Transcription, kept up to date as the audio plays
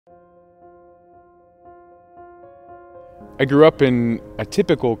I grew up in a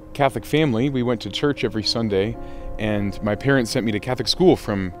typical Catholic family. We went to church every Sunday, and my parents sent me to Catholic school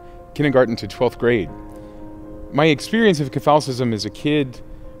from kindergarten to 12th grade. My experience of Catholicism as a kid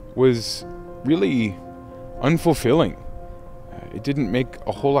was really unfulfilling. It didn't make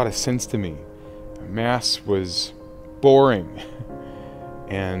a whole lot of sense to me. Mass was boring,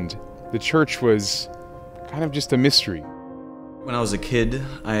 and the church was kind of just a mystery. When I was a kid,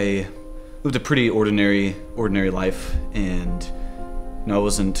 I lived a pretty ordinary life, and I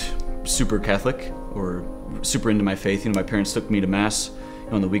wasn't super Catholic or super into my faith. My parents took me to Mass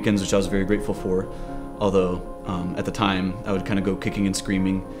on the weekends, which I was very grateful for, although at the time I would kind of go kicking and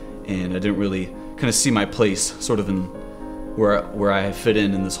screaming, and I didn't really kind of see my place sort of in where I fit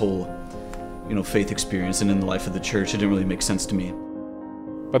in this whole faith experience and in the life of the church. It didn't really make sense to me.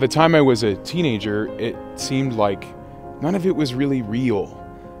 By the time I was a teenager, it seemed like none of it was really real,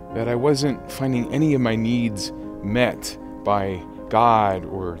 that I wasn't finding any of my needs met by God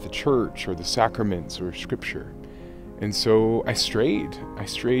or the church or the sacraments or Scripture. And so I strayed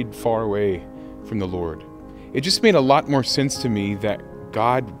far away from the Lord. It just made a lot more sense to me that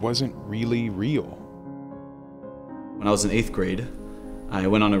God wasn't really real. When I was in 8th grade, I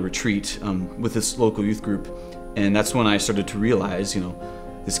went on a retreat with this local youth group, and that's when I started to realize,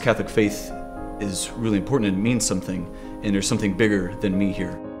 this Catholic faith is really important and it means something, and there's something bigger than me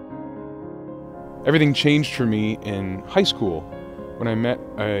here. Everything changed for me in high school when I met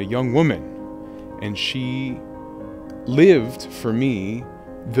a young woman, and she lived for me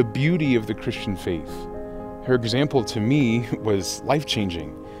the beauty of the Christian faith. Her example to me was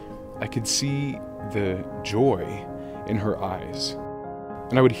life-changing. I could see the joy in her eyes,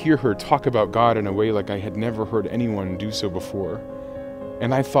 and I would hear her talk about God in a way like I had never heard anyone do so before.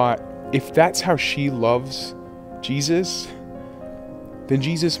 And I thought, if that's how she loves Jesus, then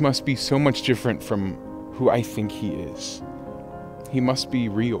Jesus must be so much different from who I think he is. He must be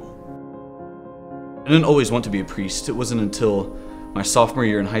real. I didn't always want to be a priest. It wasn't until my sophomore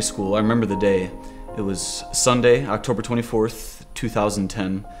year in high school. I remember the day. It was Sunday, October 24th,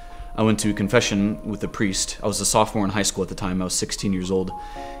 2010. I went to confession with a priest. I was a sophomore in high school at the time. I was 16 years old.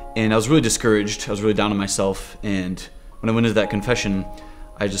 And I was really discouraged. I was really down on myself. And when I went into that confession,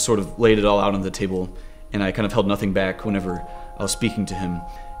 I just sort of laid it all out on the table, and I kind of held nothing back whenever I was speaking to him.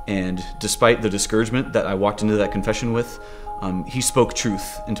 And despite the discouragement that I walked into that confession with, he spoke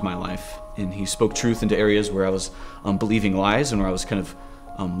truth into my life, and he spoke truth into areas where I was believing lies and where I was kind of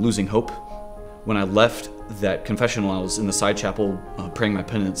losing hope. When I left that confession while I was in the side chapel praying my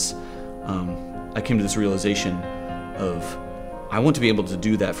penance, I came to this realization of I want to be able to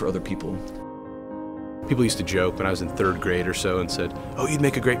do that for other people. People used to joke when I was in 3rd grade or so and said, "Oh, you'd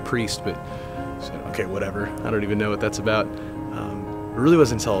make a great priest," but I said, okay, whatever. I don't even know what that's about. It really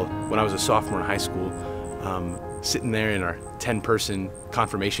wasn't until when I was a sophomore in high school, sitting there in our 10-person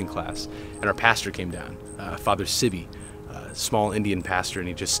confirmation class, and our pastor came down, Father Sibby, a small Indian pastor, and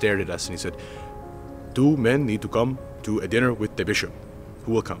he just stared at us and he said, "2 men need to come to a dinner with the bishop.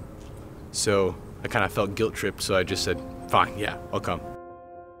 Who will come?" So I kind of felt guilt-tripped, so I just said, "Fine, yeah, I'll come."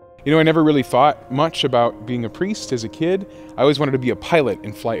 I never really thought much about being a priest as a kid. I always wanted to be a pilot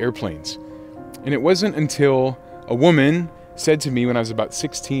and fly airplanes. And it wasn't until a woman said to me when I was about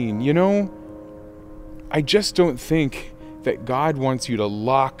 16, I just don't think that God wants you to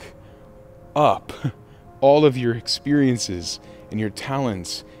lock up all of your experiences and your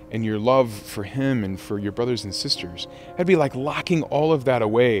talents and your love for him and for your brothers and sisters. That'd be like locking all of that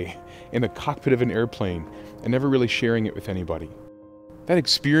away in the cockpit of an airplane and never really sharing it with anybody. That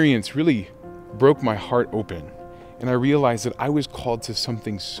experience really broke my heart open, and I realized that I was called to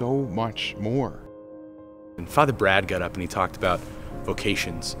something so much more. And Father Brad got up and he talked about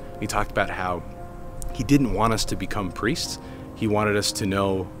vocations. He talked about how he didn't want us to become priests. He wanted us to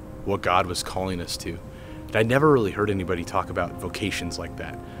know what God was calling us to. And I never really heard anybody talk about vocations like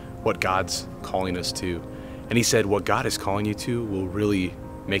that, what God's calling us to. And he said, what God is calling you to will really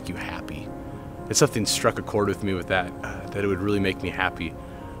make you happy. And something struck a chord with me with that it would really make me happy.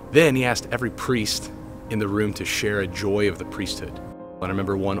 Then he asked every priest in the room to share a joy of the priesthood. And I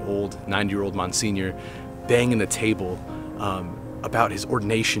remember one old 90-year-old Monsignor banging the table about his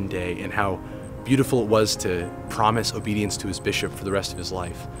ordination day and how beautiful it was to promise obedience to his bishop for the rest of his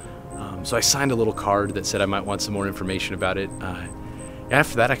life. So I signed a little card that said I might want some more information about it.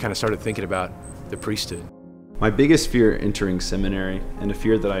 After that, I kind of started thinking about the priesthood. My biggest fear entering seminary, and a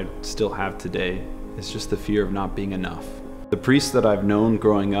fear that I still have today, is just the fear of not being enough. The priests that I've known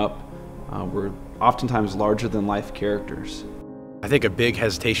growing up were oftentimes larger than life characters. I think a big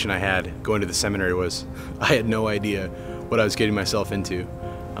hesitation I had going to the seminary was I had no idea what I was getting myself into.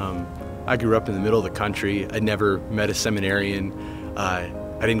 I grew up in the middle of the country. I never met a seminarian. I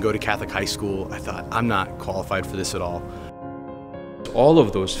didn't go to Catholic high school. I thought, I'm not qualified for this at all. All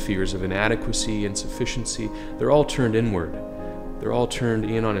of those fears of inadequacy, insufficiency, they're all turned inward. They're all turned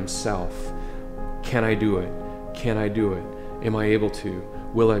in on himself. Can I do it? Can I do it? Am I able to?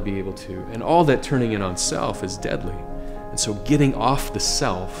 Will I be able to? And all that turning in on self is deadly. And so getting off the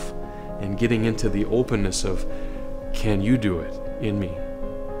self and getting into the openness of, can you do it in me?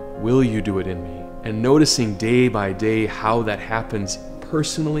 Will you do it in me? And noticing day by day how that happens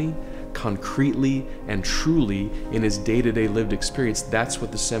personally, concretely, and truly in his day-to-day lived experience. That's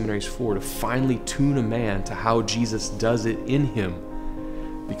what the seminary's for, to finally tune a man to how Jesus does it in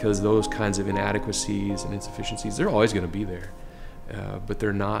him. Because those kinds of inadequacies and insufficiencies, they're always going to be there, but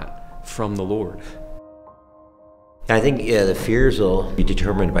they're not from the Lord. I think the fears will be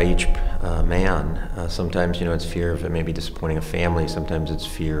determined by each man. Sometimes, it's fear of maybe disappointing a family. Sometimes it's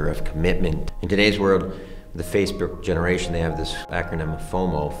fear of commitment. In today's world, the Facebook generation, they have this acronym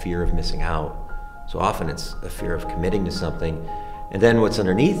FOMO, fear of missing out. So often it's a fear of committing to something. And then what's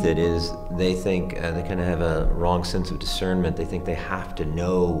underneath it is they think, they kind of have a wrong sense of discernment. They think they have to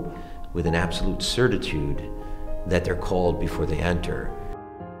know with an absolute certitude that they're called before they enter.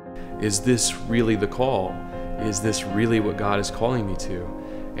 Is this really the call? Is this really what God is calling me to?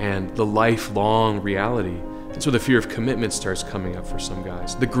 And the lifelong reality. And so the fear of commitment starts coming up for some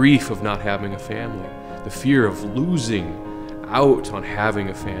guys. The grief of not having a family. The fear of losing out on having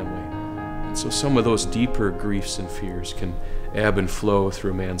a family. And so some of those deeper griefs and fears can ebb and flow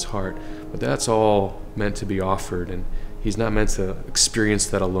through a man's heart. But that's all meant to be offered, and he's not meant to experience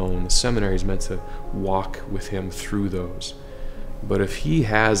that alone. The seminary is meant to walk with him through those. But if he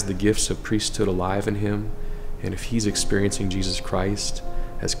has the gifts of priesthood alive in him, and if he's experiencing Jesus Christ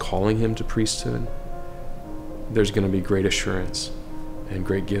as calling him to priesthood, there's going to be great assurance and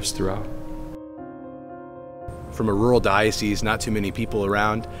great gifts throughout. From a rural diocese, not too many people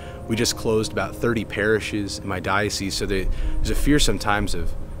around. We just closed about 30 parishes in my diocese, so there's a fear sometimes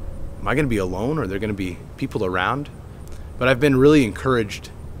of, am I going to be alone, or are there going to be people around? But I've been really encouraged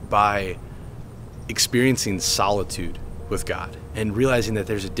by experiencing solitude with God and realizing that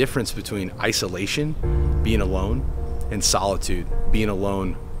there's a difference between isolation, being alone, and solitude, being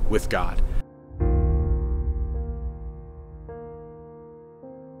alone with God.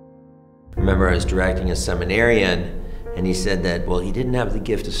 I remember I was directing a seminarian, and he said that, well, he didn't have the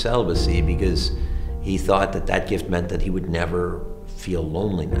gift of celibacy because he thought that that gift meant that he would never feel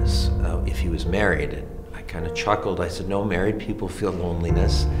loneliness if he was married. And I kind of chuckled. I said, no, married people feel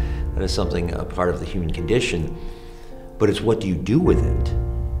loneliness. That is something, a part of the human condition. But it's what do you do with it?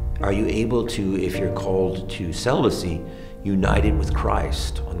 Are you able to, if you're called to celibacy, united with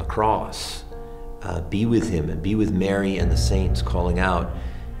Christ on the cross, be with him and be with Mary and the saints calling out?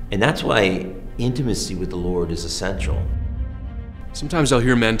 And that's why intimacy with the Lord is essential. Sometimes I'll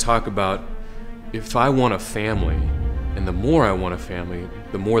hear men talk about, if I want a family, and the more I want a family,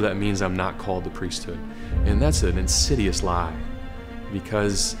 the more that means I'm not called to priesthood. And that's an insidious lie,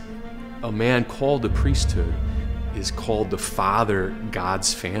 because a man called to priesthood is called to father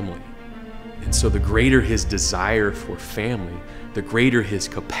God's family. And so the greater his desire for family, the greater his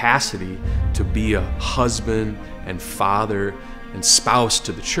capacity to be a husband and father and spouse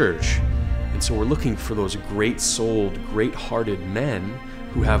to the church. And so we're looking for those great-souled, great-hearted men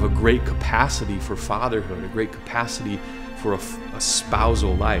who have a great capacity for fatherhood, a great capacity for a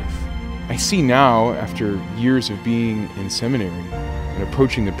spousal life. I see now, after years of being in seminary and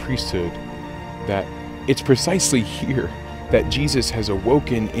approaching the priesthood, that it's precisely here that Jesus has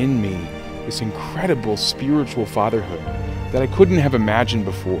awoken in me this incredible spiritual fatherhood that I couldn't have imagined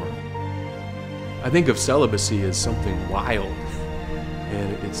before. I think of celibacy as something wild,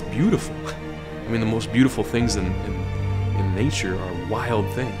 and it's beautiful. I mean, the most beautiful things in nature are wild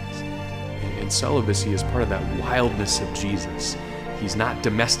things. And celibacy is part of that wildness of Jesus. He's not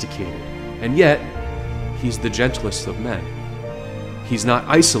domesticated, and yet he's the gentlest of men. He's not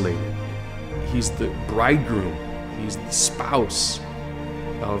isolated. He's the bridegroom. He's the spouse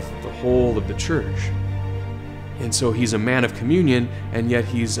of the whole of the church. And so he's a man of communion, and yet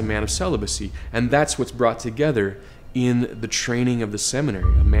he's a man of celibacy. And that's what's brought together in the training of the seminary.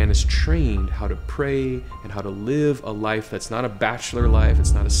 A man is trained how to pray and how to live a life that's not a bachelor life,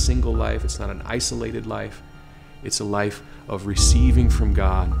 it's not a single life, it's not an isolated life. It's a life of receiving from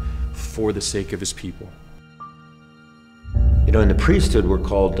God for the sake of his people. In the priesthood, we're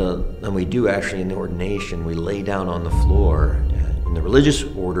called, and we do actually in the ordination, we lay down on the floor. In the religious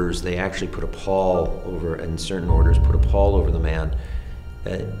orders, they actually put a pall over, in certain orders, put a pall over the man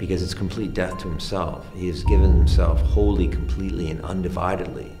because it's complete death to himself. He has given himself wholly, completely, and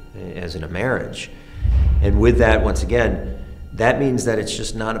undividedly as in a marriage. And with that, once again, that means that it's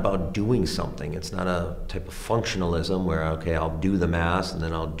just not about doing something. It's not a type of functionalism where, okay, I'll do the Mass and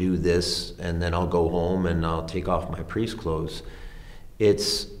then I'll do this and then I'll go home and I'll take off my priest clothes.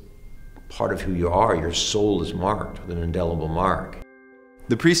 It's part of who you are. Your soul is marked with an indelible mark.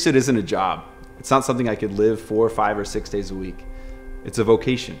 The priesthood isn't a job. It's not something I could live 4, 5, or 6 days a week. It's a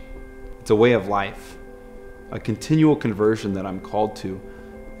vocation. It's a way of life, a continual conversion that I'm called to,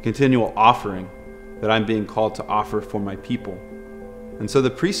 a continual offering that I'm being called to offer for my people. And so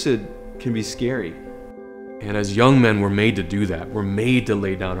the priesthood can be scary. And as young men, we're made to do that. We're made to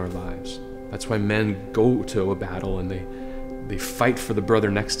lay down our lives. That's why men go to a battle and they fight for the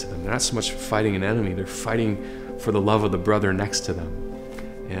brother next to them. They're not so much fighting an enemy, they're fighting for the love of the brother next to them.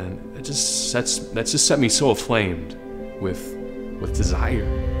 And that just set me so aflamed with desire.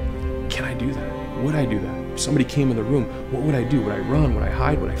 Can I do that? Would I do that? If somebody came in the room, what would I do? Would I run? Would I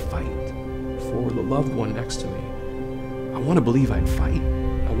hide? Would I fight for the loved one next to me? I want to believe I'd fight.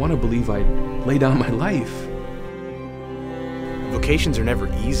 I want to believe I'd lay down my life. Vocations are never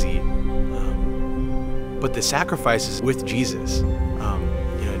easy, but the sacrifices with Jesus,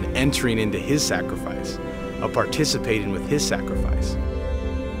 and entering into his sacrifice, participating with his sacrifice.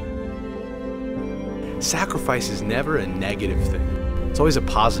 Sacrifice is never a negative thing. It's always a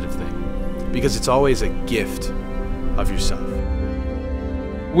positive thing, because it's always a gift of yourself.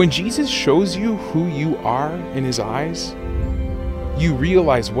 When Jesus shows you who you are in his eyes, you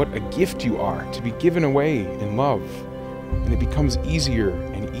realize what a gift you are to be given away in love, and it becomes easier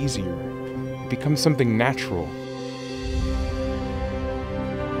and easier. It becomes something natural.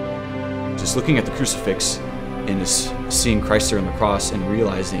 Just looking at the crucifix and just seeing Christ there on the cross and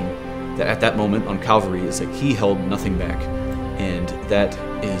realizing that at that moment on Calvary, it's like he held nothing back. And that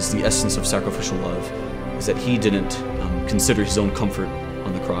is the essence of sacrificial love, is that he didn't consider his own comfort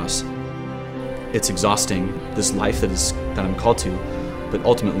on the cross. It's exhausting, this life that I'm called to, but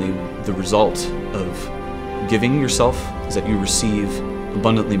ultimately the result of giving yourself is that you receive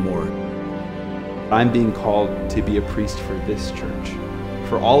abundantly more. I'm being called to be a priest for this church,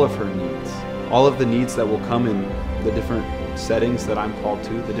 for all of her needs, all of the needs that will come in the different settings that I'm called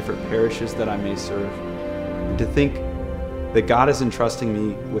to, the different parishes that I may serve, and to think that God is entrusting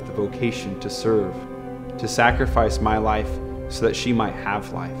me with the vocation to serve, to sacrifice my life so that she might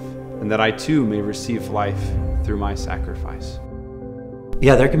have life, and that I too may receive life through my sacrifice.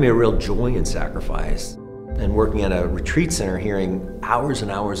 Yeah, there can be a real joy in sacrifice. And working at a retreat center, hearing hours and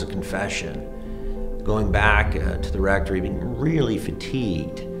hours of confession, going back to the rectory, being really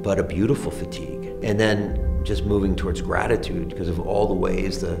fatigued, but a beautiful fatigue. And then just moving towards gratitude because of all the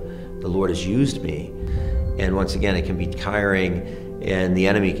ways the Lord has used me. And once again, it can be tiring, and the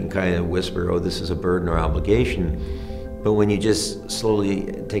enemy can kind of whisper, oh, this is a burden or obligation. But when you just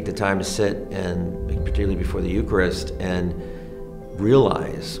slowly take the time to sit, and particularly before the Eucharist, and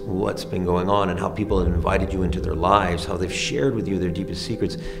realize what's been going on and how people have invited you into their lives, how they've shared with you their deepest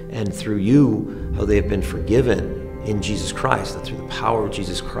secrets, and through you, how they have been forgiven in Jesus Christ, that through the power of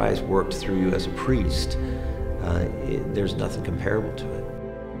Jesus Christ worked through you as a priest, there's nothing comparable to it.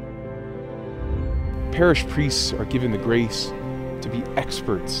 Parish priests are given the grace to be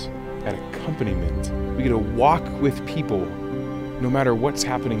experts at accompaniment. We get to walk with people no matter what's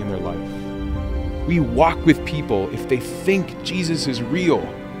happening in their life. We walk with people if they think Jesus is real.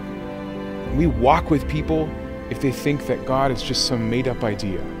 And we walk with people if they think that God is just some made-up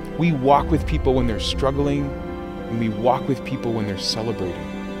idea. We walk with people when they're struggling, and we walk with people when they're celebrating.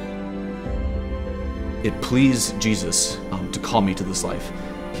 It pleased Jesus to call me to this life.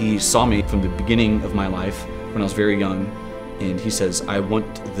 He saw me from the beginning of my life when I was very young, and he says, I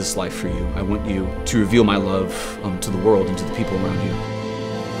want this life for you. I want you to reveal my love to the world and to the people around you.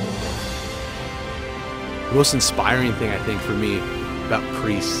 The most inspiring thing, I think, for me about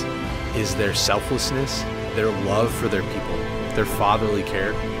priests is their selflessness, their love for their people, their fatherly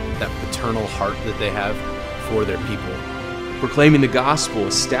care, that paternal heart that they have for their people. Proclaiming the gospel,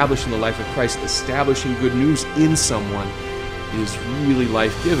 establishing the life of Christ, establishing good news in someone is really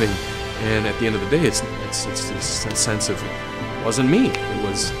life-giving. And at the end of the day, it's this sense of, it wasn't me, it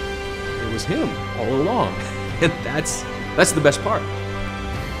was him all along. And that's the best part.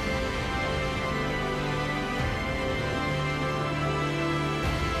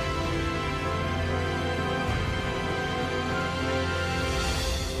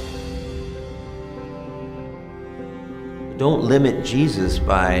 Don't limit Jesus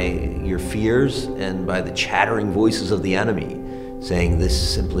by your fears and by the chattering voices of the enemy, saying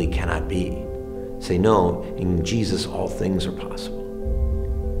this simply cannot be. Say, no, in Jesus all things are possible.